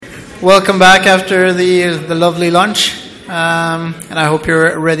Welcome back after the lovely lunch, and I hope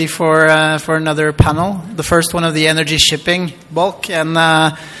you're ready for another panel. The first one of the energy shipping bulk, and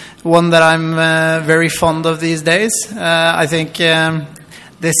one that I'm very fond of these days. I think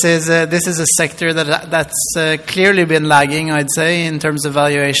this is a sector that's clearly been lagging, I'd say, in terms of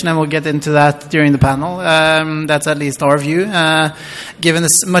valuation, and we'll get into that during the panel. That's at least our view. Given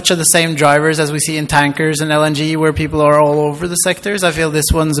much of the same drivers as we see in tankers and LNG, where people are all over the sectors, I feel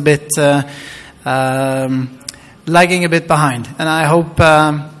this one's a bit lagging a bit behind. And I hope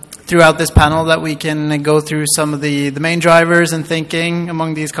throughout this panel that we can go through some of the main drivers and thinking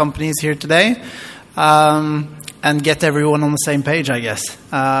among these companies here today. And get everyone on the same page, I guess.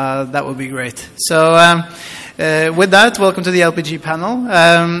 That would be great. So with that, welcome to the LPG panel.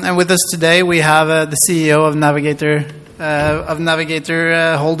 And with us today, we have the CEO of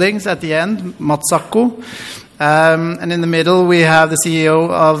Navigator Holdings at the end, Mats Sakko. And in the middle, we have the CEO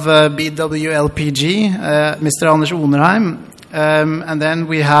of BW LPG, Mr. Anders Onerheim. And then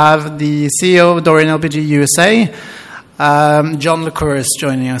we have the CEO of Dorian LPG USA, John Lycouris,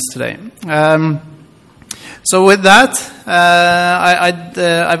 joining us today. So with that,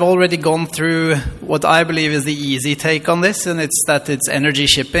 I've already gone through what I believe is the easy take on this, and it's that it's energy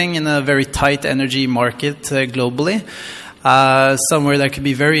shipping in a very tight energy market globally, somewhere that could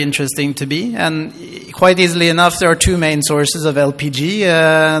be very interesting to be. And quite easily enough, there are two main sources of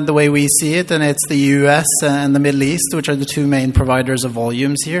LPG, the way we see it, and it's the US and the Middle East, which are the two main providers of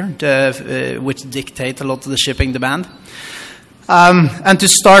volumes here, which dictate a lot of the shipping demand. And to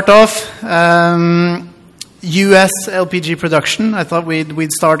start off, U.S. LPG production. I thought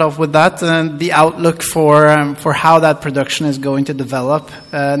we'd start off with that, and the outlook for how that production is going to develop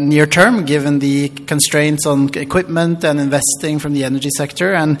near term, given the constraints on equipment and investing from the energy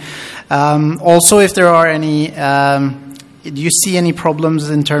sector, and also if there are any. Do you see any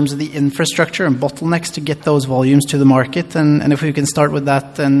problems in terms of the infrastructure and bottlenecks to get those volumes to the market? And if we can start with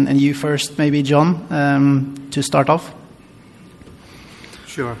that, and you first, maybe John, to start off.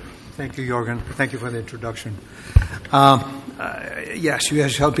 Sure. Thank you, Jorgen. Thank you for the introduction. Yes,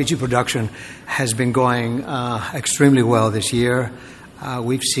 U.S. LPG production has been going extremely well this year.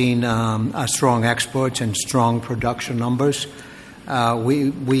 We've seen strong exports and strong production numbers.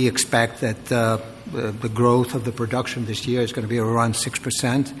 We expect that the growth of the production this year is going to be around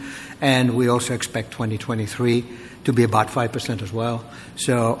 6%, and we also expect 2023 to be about 5% as well.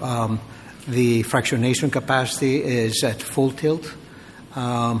 So the fractionation capacity is at full tilt.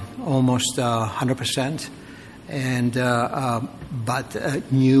 Almost 100%, and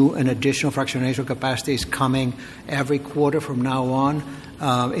but new and additional fractionation capacity is coming every quarter from now on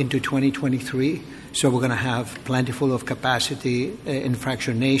into 2023. So we're going to have plentiful of capacity in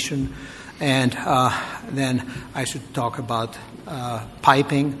fractionation, and then I should talk about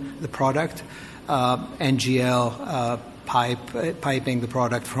piping the product, NGL. Piping the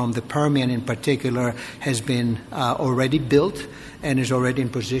product from the Permian in particular has been already built and is already in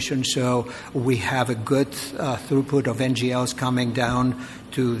position. So we have a good throughput of NGLs coming down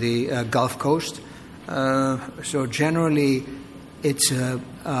to the Gulf Coast. So generally, it's a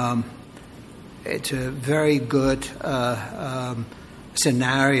very good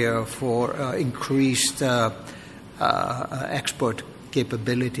scenario for increased export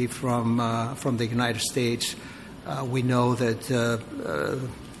capability from the United States. We know that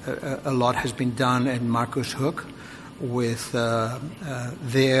a lot has been done in Marcus Hook with their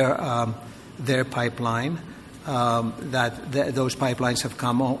pipeline. Those pipelines have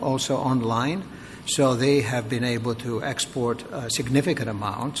come also online, so they have been able to export significant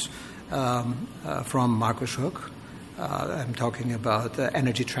amounts from Marcus Hook. I'm talking about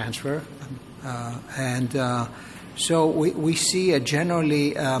Energy Transfer, and so we see a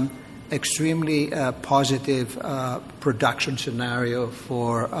generally extremely positive production scenario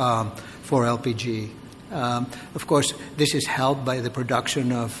for LPG. Of course, this is helped by the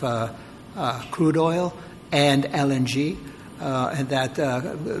production of crude oil and LNG, and that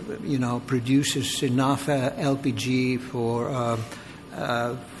produces enough LPG for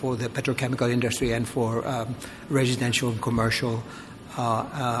the petrochemical industry and for residential and commercial,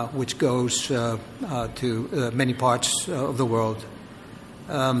 which goes to many parts of the world.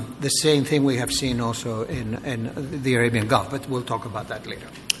 The same thing we have seen also in the Arabian Gulf, but we'll talk about that later.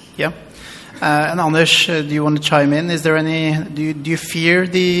 Yeah. And Anders, do you want to chime in? Is there any? Do you fear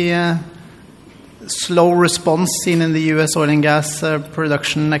the slow response seen in the U.S. oil and gas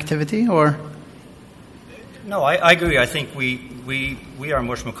production activity, or? No, I agree. I think we are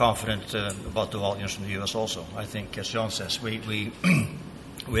much more confident about the volumes from the U.S. also. I think, as John says, we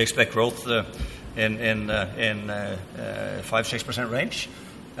expect growth in 5-6% range.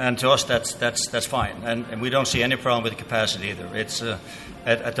 And to us, that's fine, and we don't see any problem with the capacity either. It's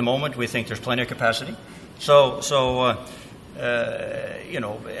at the moment we think there's plenty of capacity. And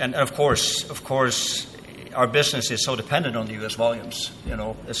of course, our business is so dependent on the U.S. volumes.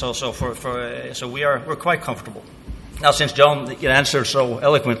 So we're quite comfortable. Now, since John answered so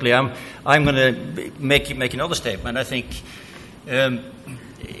eloquently, I'm going to make another statement. I think.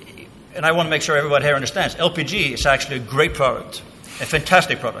 And I want to make sure everybody here understands, LPG is actually a great product, a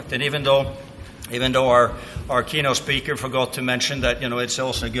fantastic product. And even though our keynote speaker forgot to mention that it's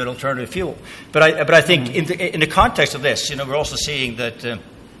also a good alternative fuel, but I think in the context of this, we're also seeing that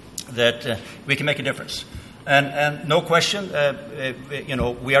we can make a difference. And no question,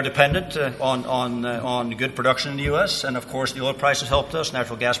 we are dependent on good production in the U.S. And of course, the oil price has helped us,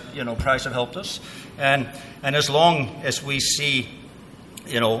 natural gas price have helped us, and as long as we see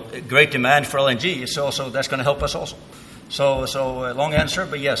great demand for LNG, so that's going to help us also. So long answer,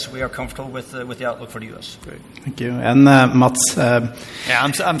 but yes, we are comfortable with the outlook for the U.S. Great, thank you. And Mats,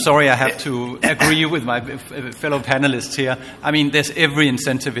 I'm sorry, I have to agree with my fellow panelists here. I mean, there's every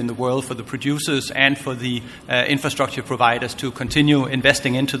incentive in the world for the producers and for the infrastructure providers to continue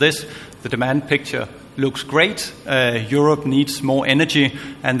investing into this. The demand picture looks great. Europe needs more energy,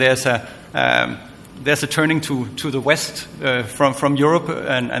 and there's a turning to the west from Europe,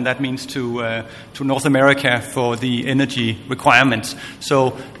 and that means to North America for the energy requirements.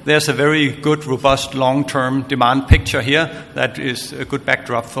 So there's a very good, robust, long-term demand picture here that is a good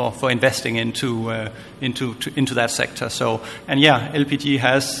backdrop for investing into that sector. So, and yeah, LPG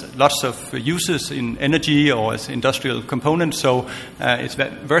has lots of uses in energy or as industrial components. So it's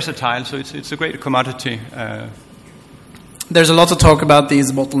versatile. So it's a great commodity. There's a lot to talk about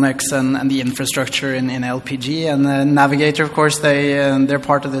these bottlenecks and the infrastructure in LPG, and Navigator, of course, they're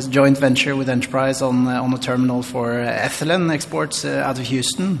part of this joint venture with Enterprise on the terminal for ethylene exports out of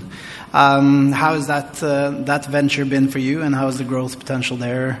Houston. How has that venture been for you, and how is the growth potential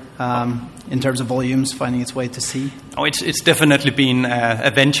there in terms of volumes finding its way to sea? Oh, it's definitely been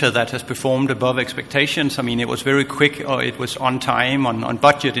a venture that has performed above expectations. I mean, it was very quick, or it was on time, on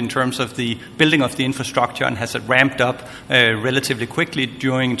budget in terms of the building of the infrastructure, and has ramped up relatively quickly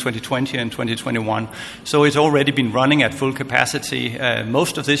during 2020 and 2021. So it's already been running at full capacity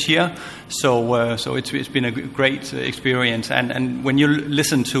most of this year. So it's been a great experience. And when you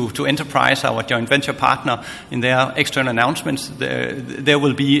listen to Enterprise, our joint venture partner, in their external announcements, there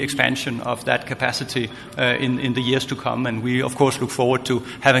will be expansion of that capacity in the years to come, and we of course look forward to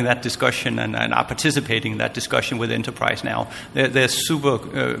having that discussion and are participating in that discussion with Enterprise now. There's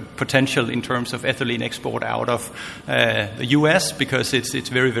super potential in terms of ethylene export out of the US, because it's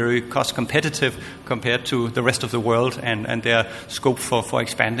very, very cost competitive compared to the rest of the world, and their scope for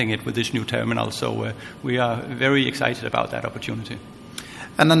expanding it with this new terminal. So we are very excited about that opportunity.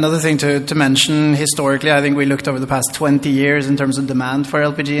 And another thing to mention, historically, I think we looked over the past 20 years in terms of demand for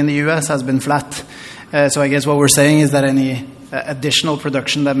LPG in the U.S. has been flat. So I guess what we're saying is that any additional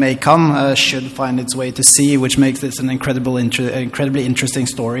production that may come should find its way to sea, which makes this an incredibly interesting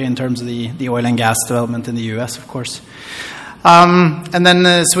story in terms of the oil and gas development in the U.S., of course. And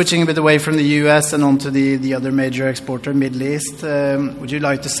then switching a bit away from the U.S. and onto the other major exporter, Middle East, would you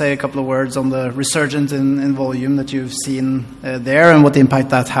like to say a couple of words on the resurgence in volume that you've seen there, and what the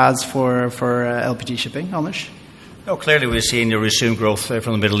impact that has for LPG shipping, Anders? No, clearly we're seeing the resumed growth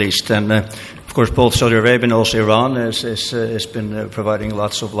from the Middle East, and of course both Saudi Arabia and also Iran has been providing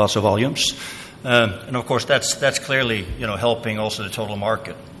lots of volumes, and of course that's clearly helping also the total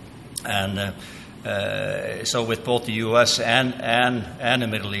market, and so with both the U.S. and the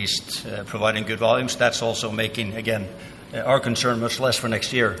Middle East providing good volumes, that's also making again our concern much less for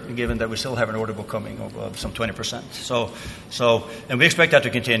next year, given that we still have an order book coming of some 20%. So, and we expect that to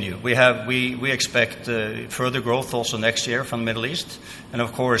continue. We expect further growth also next year from the Middle East, and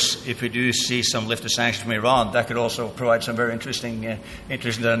of course, if we do see some lifted sanctions from Iran, that could also provide some very interesting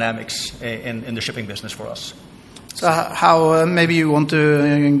dynamics in the shipping business for us. So how maybe you want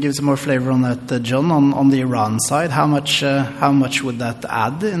to give some more flavor on that, John, on the Iran side. How much would that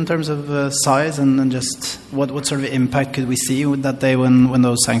add in terms of size, and just what sort of impact could we see with that day when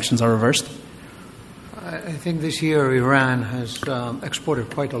those sanctions are reversed? I think this year Iran has exported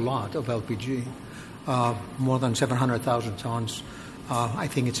quite a lot of LPG, more than 700,000 tons. I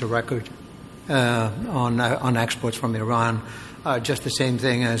think it's a record on exports from Iran. Just the same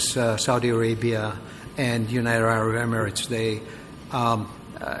thing as Saudi Arabia and United Arab Emirates. They,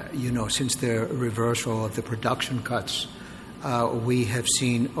 since the reversal of the production cuts, we have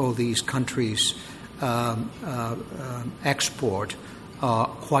seen all these countries export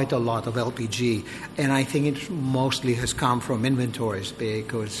quite a lot of LPG, and I think it mostly has come from inventories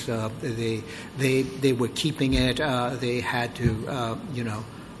because they were keeping it. They had to,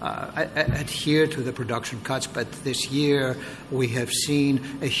 adhere to the production cuts. But this year we have seen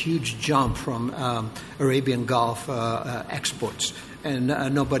a huge jump from Arabian Gulf exports. And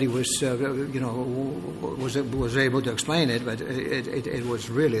nobody was able to explain it, but it was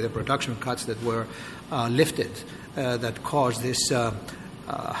really the production cuts that were lifted that caused this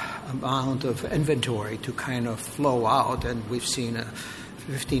amount of inventory to kind of flow out, and we've seen a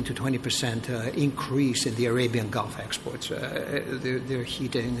 15 to 20% increase in the Arabian Gulf exports. They're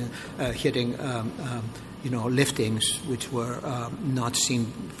hitting liftings which were not seen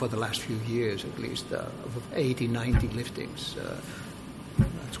for the last few years, at least of 80, 90 liftings.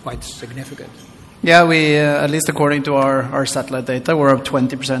 It's quite significant. Yeah, we at least according to our satellite data, we're up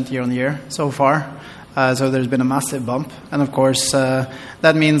 20% year on year so far. So there's been a massive bump, and of course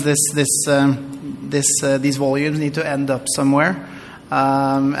that means these volumes need to end up somewhere.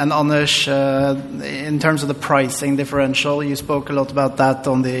 And Anders, in terms of the pricing differential, you spoke a lot about that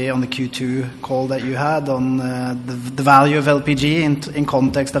on the Q2 call that you had on the value of LPG in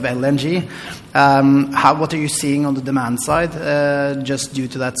context of LNG. What are you seeing on the demand side just due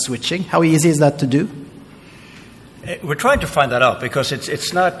to that switching? How easy is that to do? We're trying to find that out because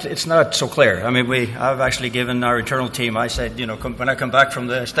it's not so clear. I mean, I've actually given our internal team. I said, when I come back from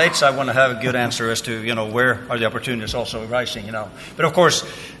the States, I want to have a good answer as to where are the opportunities also rising. But of course,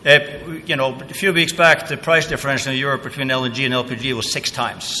 a few weeks back, the price differential in Europe between LNG and LPG was 6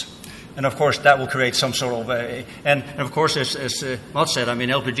 times. And of course, that will create some sort of and of course, as Mats said, I mean,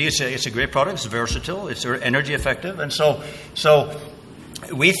 LPG is a great product. It's versatile. It's energy effective, and so.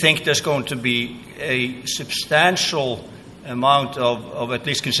 We think there's going to be a substantial amount of at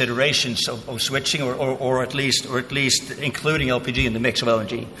least considerations of switching or at least including LPG in the mix of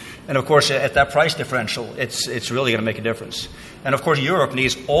LNG. And of course, at that price differential, it's really going to make a difference. And of course, Europe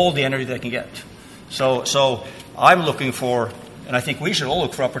needs all the energy they can get. So I'm looking for, and I think we should all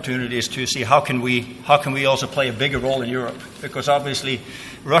look for opportunities to see how can we also play a bigger role in Europe, because obviously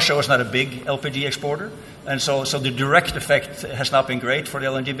Russia was not a big LPG exporter. And so the direct effect has not been great for the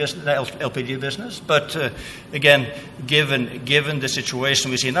LPG business. But again, given the situation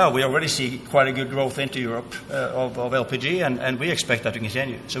we see now, we already see quite a good growth into Europe of LPG, and we expect that to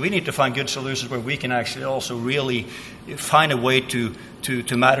continue. So we need to find good solutions where we can actually also really find a way to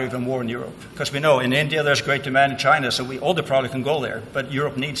matter even more in Europe. Because we know in India there's great demand in China, so all the product can go there, but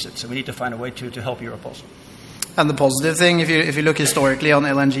Europe needs it. So we need to find a way to help Europe also. And the positive thing, if you look historically on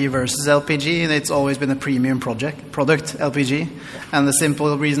LNG versus LPG, it's always been a premium product, LPG. And the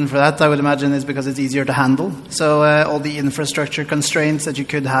simple reason for that, I would imagine, is because it's easier to handle. So all the infrastructure constraints that you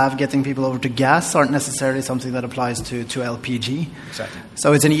could have getting people over to gas aren't necessarily something that applies to LPG. Exactly.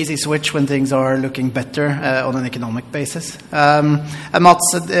 So it's an easy switch when things are looking better on an economic basis. And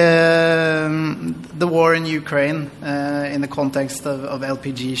Mats, the war in Ukraine in the context of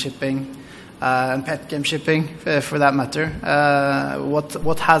LPG shipping, and petchem shipping, for that matter.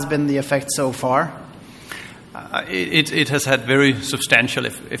 What has been the effect so far? It has had very substantial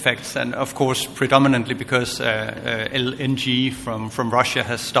effects, and of course predominantly because LNG from Russia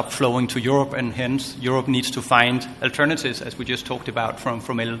has stopped flowing to Europe, and hence Europe needs to find alternatives, as we just talked about, from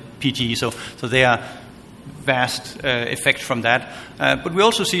LPG. So there are vast effects from that. But we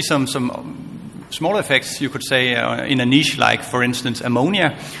also see some small effects, you could say, in a niche like, for instance,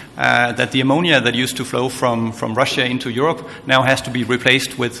 ammonia, that the ammonia that used to flow from Russia into Europe now has to be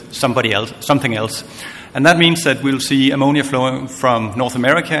replaced with something else. And that means that we'll see ammonia flowing from North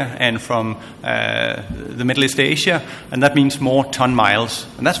America and from the Middle East Asia, and that means more ton miles.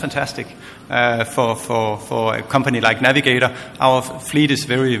 And that's fantastic for a company like Navigator. Our fleet is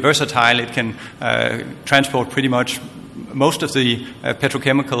very versatile. It can transport pretty much most of the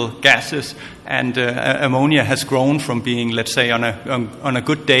petrochemical gases, and ammonia has grown from being, let's say, on a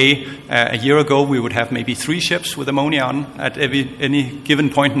good day a year ago, we would have maybe 3 ships with ammonia on at any given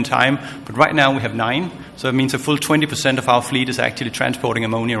point in time, but right now we have 9. So it means a full 20% of our fleet is actually transporting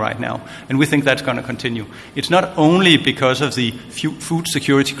ammonia right now, and we think that's going to continue. It's not only because of the food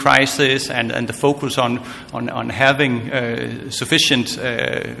security crisis and the focus on having sufficient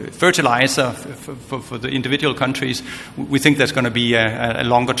fertilizer for the individual countries. We think there's going to be a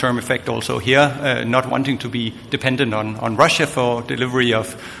longer term effect also here, not wanting to be dependent on Russia for delivery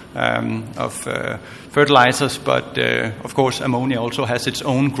of fertilizers, but of course ammonia also has its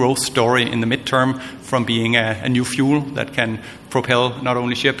own growth story in the midterm, from being a new fuel that can propel not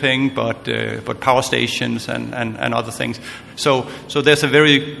only shipping but power stations and other things. So there's a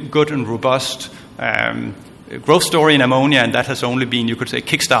very good and robust growth story in ammonia, and that has only been, you could say,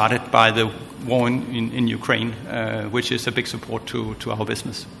 kick-started by the war in Ukraine, which is a big support to our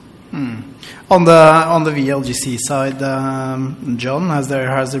business. On the VLGC side, John, has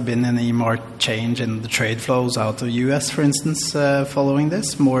there been any marked change in the trade flows out of US, for instance, following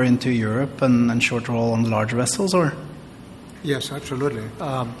this, more into Europe and shorter haul on the larger vessels, or? Yes, absolutely.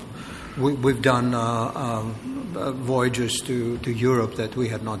 We've done voyages to Europe that we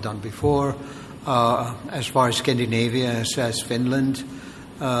had not done before, as far as Scandinavia, as Finland,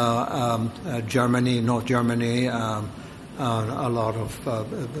 Germany, North Germany, a lot of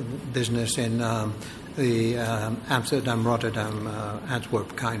business in the Amsterdam, Rotterdam,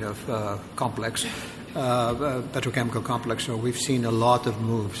 Antwerp kind of complex, petrochemical complex. So we've seen a lot of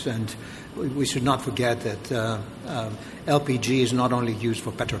moves, and we should not forget that LPG is not only used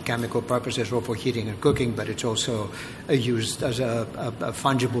for petrochemical purposes or for heating and cooking, but it's also used as a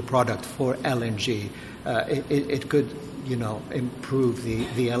fungible product for LNG. It could, improve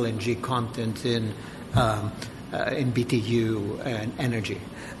the LNG content in BTU and energy.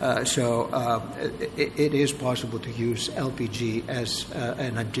 So it is possible to use LPG as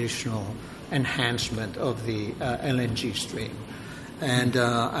an additional enhancement of the LNG stream. And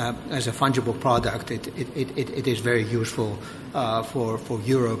as a fungible product, it is very useful for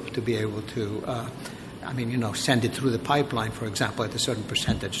Europe to be able to, send it through the pipeline, for example, at a certain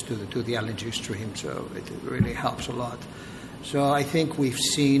percentage to the LNG stream. So it really helps a lot. So I think we've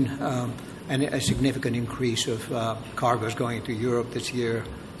seen a significant increase of cargoes going to Europe this year,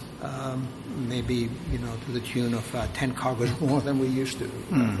 maybe to the tune of 10 cargoes more than we used to,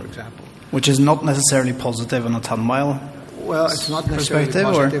 for example. Which is not necessarily positive on a ton-mile. Well, it's not necessarily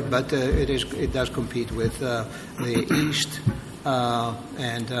positive, but it does compete with the East,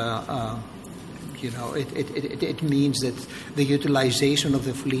 it means that the utilization of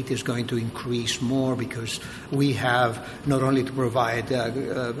the fleet is going to increase more, because we have not only to provide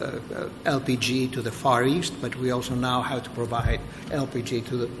LPG to the Far East, but we also now have to provide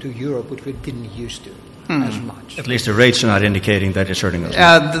LPG to Europe, which we didn't used to. As much. At least the rates are not indicating that it's hurting us.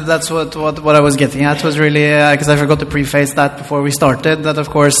 Yeah, that's what I was getting at, was really, because I forgot to preface that before we started, that of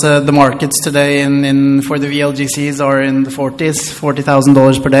course the markets today for the VLGCs are in the 40s,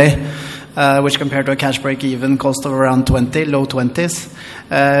 $40,000 per day, which compared to a cash break-even cost of around low 20s.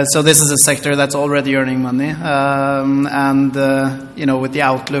 So this is a sector that's already earning money, and with the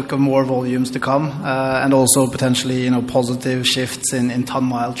outlook of more volumes to come, and also potentially positive shifts in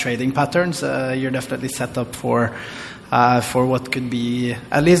ton-mile trading patterns, you're definitely set up for what could be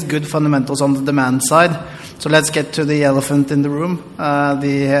at least good fundamentals on the demand side. So let's get to the elephant in the room,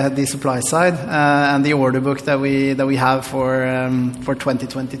 the supply side, and the order book that we have for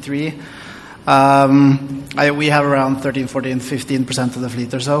 2023. We have around 13, 14, 15% of the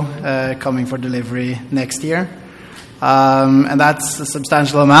fleet or so coming for delivery next year. And that's a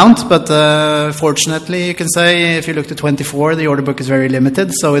substantial amount, but fortunately, you can say, if you look to 24, the order book is very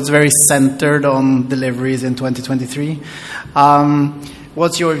limited, so it's very centered on deliveries in 2023.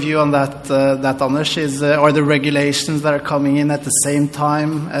 What's your view on that, Anders? Are the regulations that are coming in at the same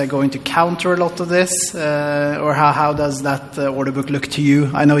time going to counter a lot of this? Or how does that order book look to you?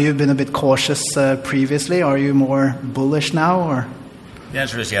 I know you've been a bit cautious previously. Are you more bullish now, or? The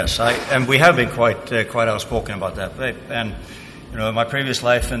answer is yes. And we have been quite outspoken about that. And in my previous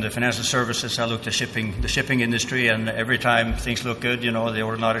life in the financial services, I looked at the shipping industry, and every time things looked good, they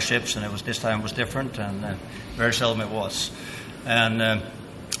ordered a lot of ships, and this time it was different, and very seldom it was. And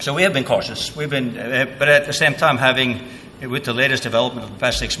so we have been cautious. But at the same time, with the latest development of the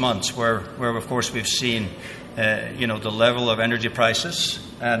past 6 months, where of course we've seen, the level of energy prices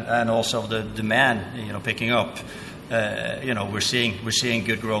and also the demand, picking up. We're seeing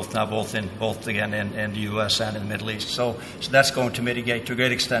good growth now, both in the U.S. and in the Middle East. So that's going to mitigate to a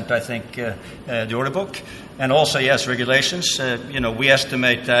great extent, I think, the order book, and also yes, regulations. We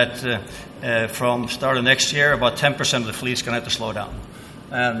estimate that from start of next year, about 10% of the fleet is going to have to slow down,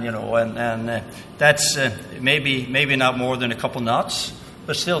 and that's maybe not more than a couple knots,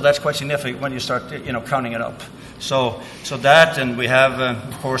 but still that's quite significant when you start counting it up. So that, and we have,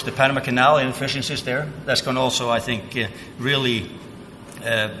 of course, the Panama Canal inefficiencies there. That's going to also, I think, really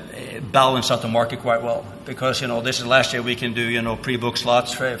balance out the market quite well. Because, this is last year we can do, pre-book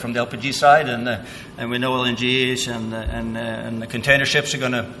slots from the LPG side, and we know LNGs and the container ships they're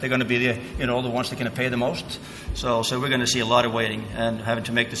going to be the ones that can pay the most. So we're going to see a lot of waiting and having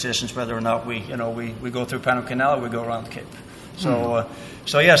to make decisions whether or not we go through Panama Canal or we go around the Cape.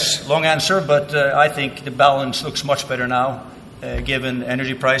 So yes, long answer, but I think the balance looks much better now, given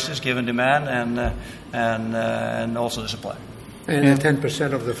energy prices, given demand, and also the supply. And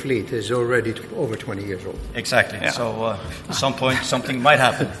 10% of the fleet is already over 20 years old. Exactly. Yeah. So at some point, something might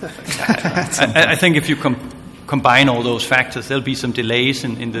happen. I think if you combine all those factors, there'll be some delays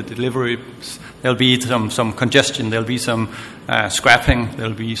in the deliveries. There'll be some congestion. There'll be some scrapping.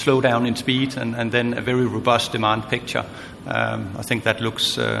 There'll be slowdown in speed, and then a very robust demand picture. I think that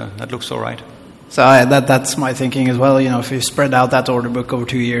looks all right. So that's my thinking as well. If you spread out that order book over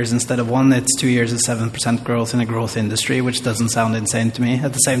 2 years instead of one, it's 2 years of 7% growth in a growth industry, which doesn't sound insane to me.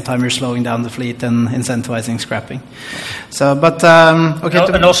 At the same time, you're slowing down the fleet and incentivizing scrapping. So, but okay.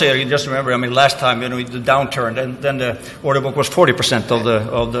 And also, you just remember, last time, the downturn, then the order book was 40%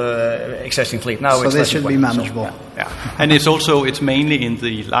 of the existing fleet. Now, so this should be manageable. So, yeah. And it's mainly in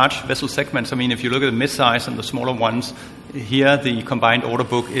the large vessel segments. If you look at the mid-size and the smaller ones, here the combined order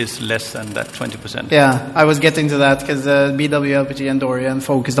book is less than that 20%. Yeah, I was getting to that because BW, LPG, and Dorian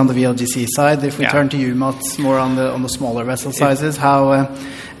focused on the VLGC side. If we turn to you, Mats, more on the smaller vessel sizes,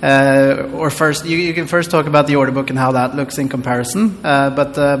 or first you can first talk about the order book and how that looks in comparison,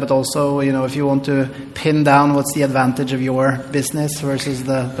 but also if you want to pin down what's the advantage of your business versus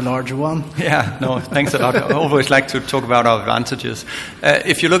the larger one. Yeah, no, thanks a lot. I always like to talk about our advantages.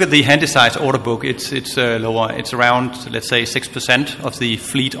 If you look at the handysize order book, it's lower. It's around, let's say, 6% of the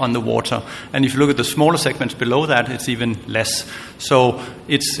fleet on the water, and if you look at the smaller segments below that, it's even less. So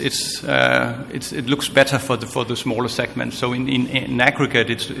it looks better for the smaller segments. So in aggregate,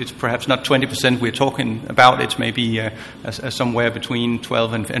 it's perhaps not 20% we're talking about. It's maybe somewhere between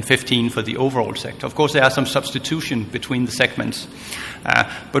 12 and 15 for the overall sector. Of course, there are some substitution between the segments,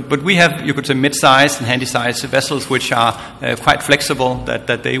 but we have, you could say, mid-size and handy-size vessels which are quite flexible.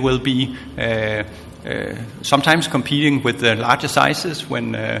 That they will be sometimes competing with the larger sizes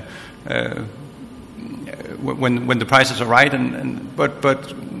when the prices are right,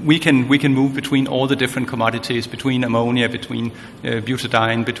 but we can move between all the different commodities, between ammonia, between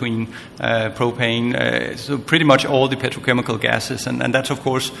butadiene, between propane, so pretty much all the petrochemical gases, and that's of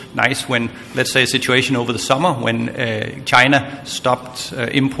course nice when, let's say, a situation over the summer when China stopped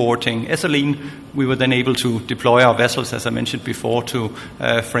importing ethylene. We were then able to deploy our vessels, as I mentioned before, to,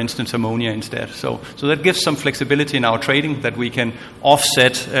 for instance, ammonia instead. So that gives some flexibility in our trading, that we can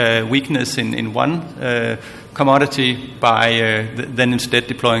offset weakness in one commodity by then instead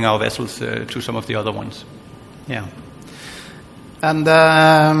deploying our vessels to some of the other ones. Yeah. And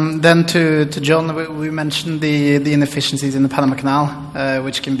then to John, we mentioned the inefficiencies in the Panama Canal,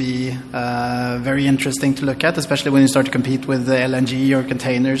 which can be very interesting to look at, especially when you start to compete with the LNG or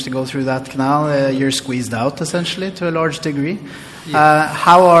containers to go through that canal. You're squeezed out, essentially, to a large degree. Yeah.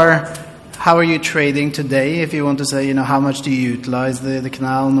 How are you trading today, if you want to say, how much do you utilize the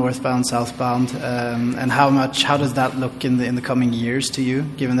canal, northbound, southbound, and how does that look in the coming years to you,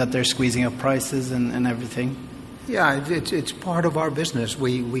 given that they're squeezing up prices and everything? Yeah, it's part of our business.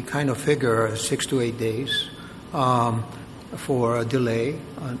 We kind of figure 6 to 8 days for a delay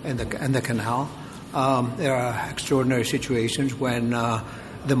in the canal. There are extraordinary situations when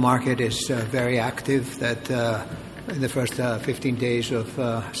the market is very active, that in the first 15 days of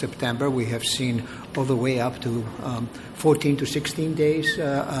September, we have seen all the way up to 14 to 16 days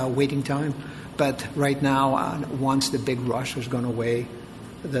waiting time. But right now, once the big rush has gone away,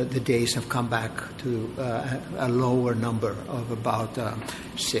 the days have come back to a lower number of about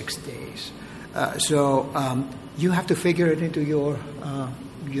 6 days. So you have to figure it into your,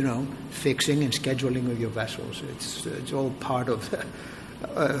 fixing and scheduling of your vessels. It's all part of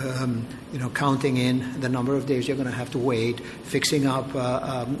counting in the number of days you're going to have to wait, fixing up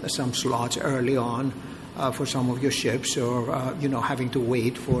some slots early on for some of your ships, or having to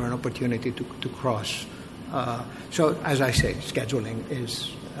wait for an opportunity to cross. So, as I say, scheduling is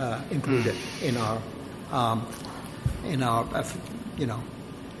included in our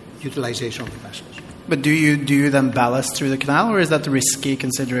utilization of the vessels. But do you then ballast through the canal, or is that risky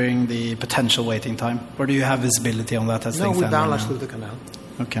considering the potential waiting time? Or do you have visibility on that as things stand? No, we ballast through the canal.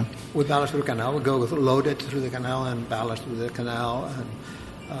 Okay. We ballast through the canal. We go load it through the canal and ballast through the canal. And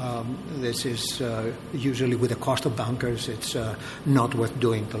this is usually with the cost of bunkers. It's not worth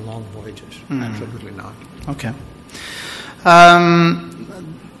doing the long voyages. Absolutely not. Okay.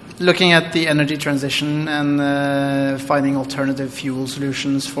 Looking at the energy transition and finding alternative fuel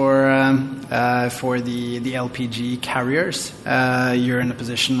solutions for the LPG carriers, you're in a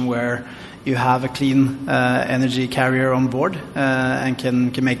position where you have a clean energy carrier on board and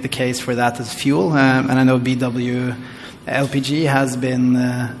can make the case for that as fuel. And I know BW LPG has been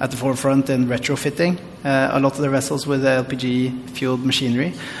at the forefront in retrofitting a lot of the vessels with LPG-fueled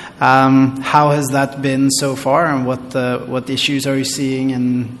machinery. How has that been so far, and what issues are you seeing,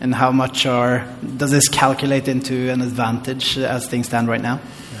 and how much does this calculate into an advantage as things stand right now?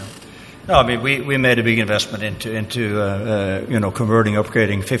 No, I mean we made a big investment into converting,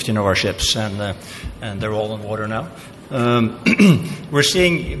 upgrading 15 of our ships, and they're all on water now. We're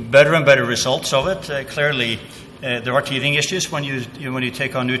seeing better and better results of it. Clearly, there are teething issues when you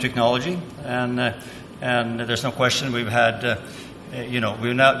take on new technology, and there's no question we've had.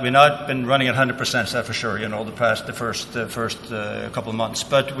 We've not been running at 100%, that's for sure. The first couple of months,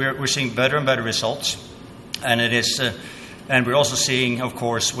 but we're seeing better and better results, and it is. And we're also seeing, of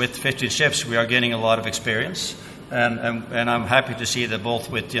course, with 50 ships, we are getting a lot of experience. And I'm happy to see that both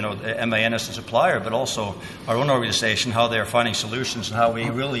with MAN as a supplier, but also our own organization, how they are finding solutions and how we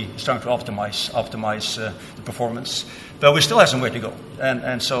really start to optimize the performance. But we still have some way to go.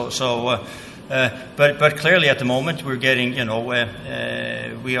 But clearly at the moment we're getting,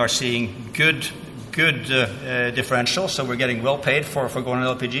 we are seeing good differential. So we're getting well paid for going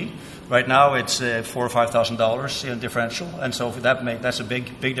on LPG. Right now it's $4,000 or $5,000 in differential, and so that's a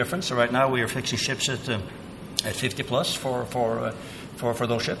big difference. So right now we are fixing ships at 50 plus for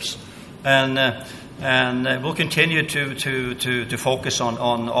those ships, and we'll continue to focus on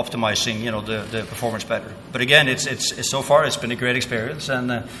optimizing the performance better. But again, it's so far it's been a great experience,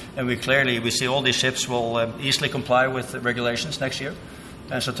 and we see all these ships will easily comply with the regulations next year.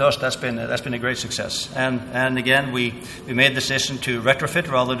 And so to us, that's been a great success. And again, we made the decision to retrofit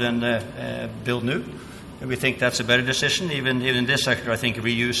rather than build new. And we think that's a better decision. Even in this sector, I think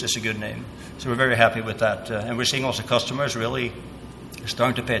reuse is a good name. So we're very happy with that. And we're seeing also customers really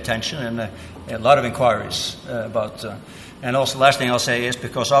starting to pay attention, and a lot of inquiries about. And also, the last thing I'll say is,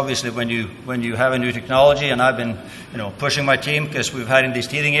 because obviously when you have a new technology, and I've been pushing my team because we've had these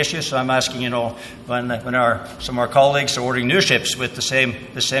teething issues, so I'm asking when some of our colleagues are ordering new ships with the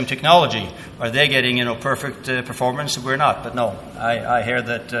same technology, are they getting perfect performance? We're not, but no, I hear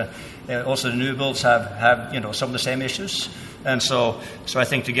that also the new builds have some of the same issues, and so I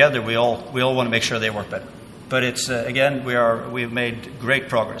think together we all want to make sure they work better. But it's again, we've made great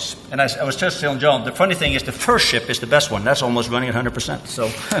progress. And I was just telling John, the funny thing is the first ship is the best one. That's almost running at 100%. So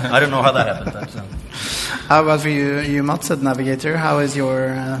I don't know how that happened. But, How about for you, Mats, at Navigator? How is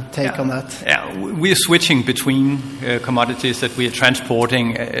your take on that? Yeah, we are switching between commodities that we are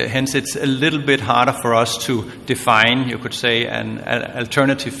transporting. Hence, it's a little bit harder for us to define, you could say, an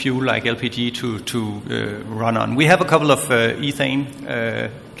alternative fuel like LPG to run on. We have a couple of ethane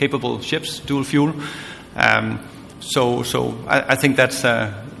capable ships, dual fuel. So I think that's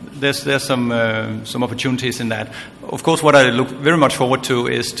there's some opportunities in that. Of course, what I look very much forward to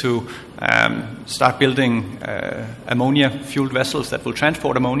is to start building ammonia-fueled vessels that will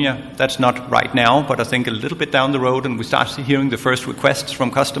transport ammonia. That's not right now, but I think a little bit down the road, and we start hearing the first requests from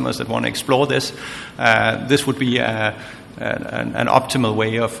customers that want to explore this. This would be an optimal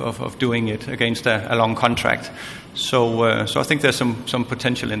way of doing it against a long contract. So I think there's some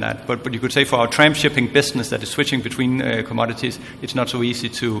potential in that. But you could say for our tramp shipping business that is switching between commodities, it's not so easy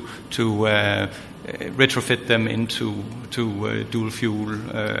to retrofit them into dual fuel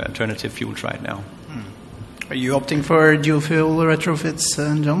alternative fuels right now. Are you opting for dual fuel retrofits,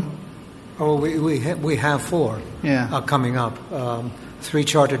 John? Oh, we have 4 coming up. 3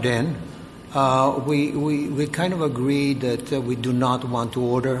 chartered in. We kind of agreed that we do not want to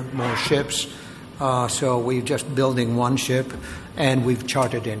order more ships. So we're just building 1 ship, and we've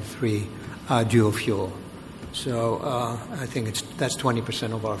chartered in 3 dual fuel. So I think that's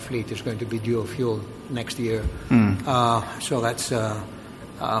 20% of our fleet is going to be dual fuel next year. So that's a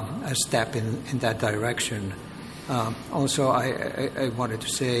step in that direction. Also, I wanted to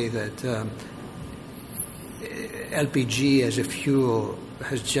say that LPG as a fuel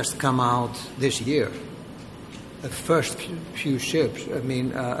has just come out this year. The first few ships,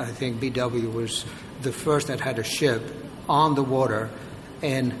 I think BW was the first that had a ship on the water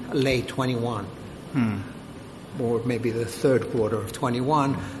in late 21, or maybe the third quarter of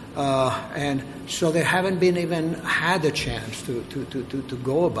 21. And so they haven't been even had a chance to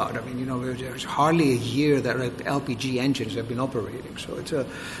go about. There's hardly a year that LPG engines have been operating. So it's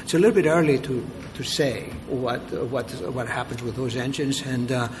a little bit early to say what happens with those engines,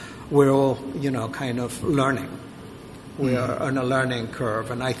 and we're all kind of learning. We are on a learning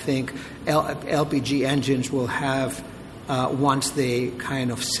curve, and I think LPG engines will have once they kind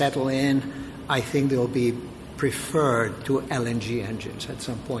of settle in, I think they'll be preferred to LNG engines at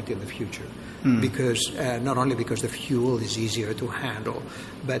some point in the future. Because not only because the fuel is easier to handle,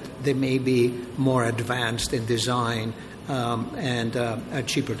 but they may be more advanced in design and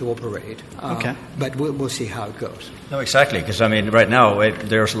cheaper to operate. Okay. But we'll see how it goes. No, exactly. Because I mean, right now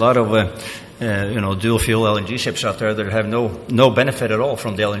there's a lot of dual fuel LNG ships out there that have no benefit at all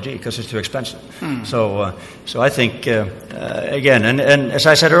from the LNG because it's too expensive. So I think again, and as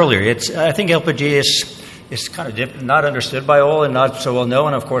I said earlier, I think LPG is kind of not understood by all and not so well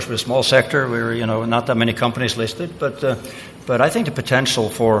known. Of course, we're a small sector. We're not that many companies listed, but I think the potential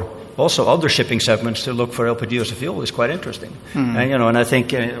for also other shipping segments to look for LPG as a fuel is quite interesting. And I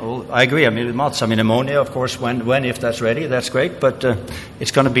think I agree. I mean, with Mats, ammonia, of course, when if that's ready, that's great. But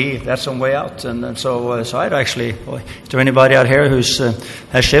it's going to be that's some way out. And so I'd actually, is there anybody out here who's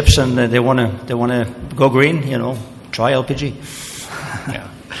has ships and they want to go green? Try LPG. Yeah.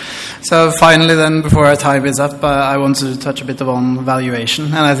 So finally, then, before our time is up, I want to touch a bit on valuation,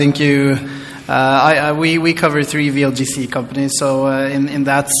 and I think we cover 3 VLGC companies. So in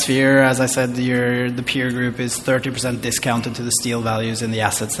that sphere, as I said, the peer group is 30% discounted to the steel values in the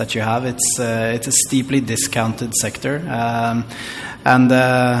assets that you have. It's a steeply discounted sector. And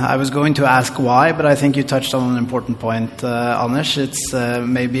I was going to ask why, but I think you touched on an important point, Anders. It's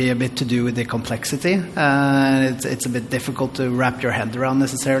maybe a bit to do with the complexity. It's a bit difficult to wrap your head around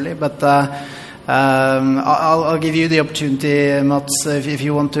necessarily, but I'll give you the opportunity, Mats, if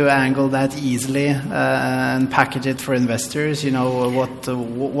you want to angle that easily and package it for investors.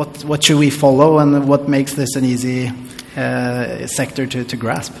 What should we follow, and what makes this an easy sector to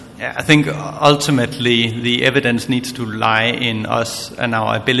grasp? Yeah, I think ultimately the evidence needs to lie in us and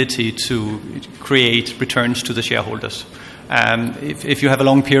our ability to create returns to the shareholders. If you have a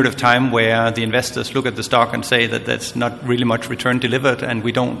long period of time where the investors look at the stock and say that that's not really much return delivered and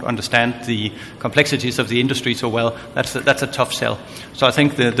we don't understand the complexities of the industry so well, that's a tough sell. So I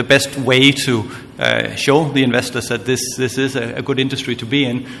think the best way to show the investors that this is a good industry to be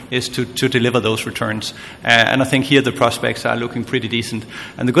in is to deliver those returns. And I think here the prospects are looking pretty decent.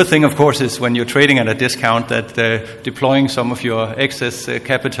 And the good thing, of course, is when you're trading at a discount that deploying some of your excess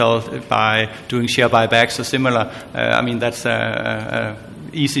capital by doing share buybacks or similar, that's a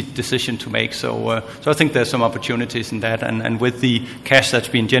easy decision to make. So I think there's some opportunities in that, and with the cash that's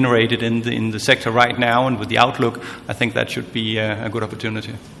being generated in the sector right now, and with the outlook, I think that should be a good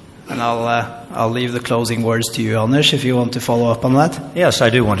opportunity. And I'll leave the closing words to you, Anders, if you want to follow up on that. Yes, I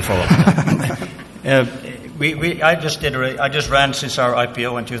do want to follow up. I just ran since our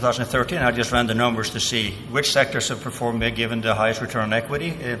IPO in 2013. I just ran the numbers to see which sectors have performed given the highest return on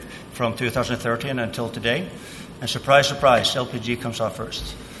equity from 2013 until today. And surprise, surprise, LPG comes out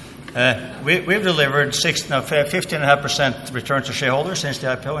first. We've delivered 15.5% return to shareholders since the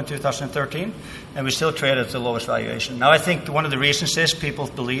IPO in 2013, and we still trade at the lowest valuation. Now, I think one of the reasons is people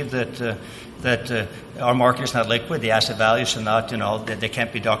believe that our market is not liquid, the asset values are not, that they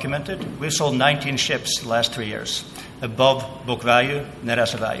can't be documented. We've sold 19 ships the last 3 years, above book value, net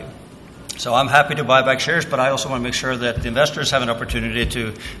asset value. So I'm happy to buy back shares, but I also want to make sure that the investors have an opportunity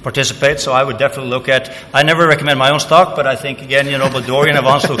to participate. So I would definitely look at, I never recommend my own stock, but I think, again, but Dorian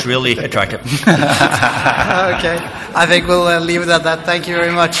Avance looks really attractive. Okay. I think we'll leave it at that. Thank you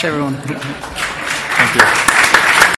very much, everyone. Thank you.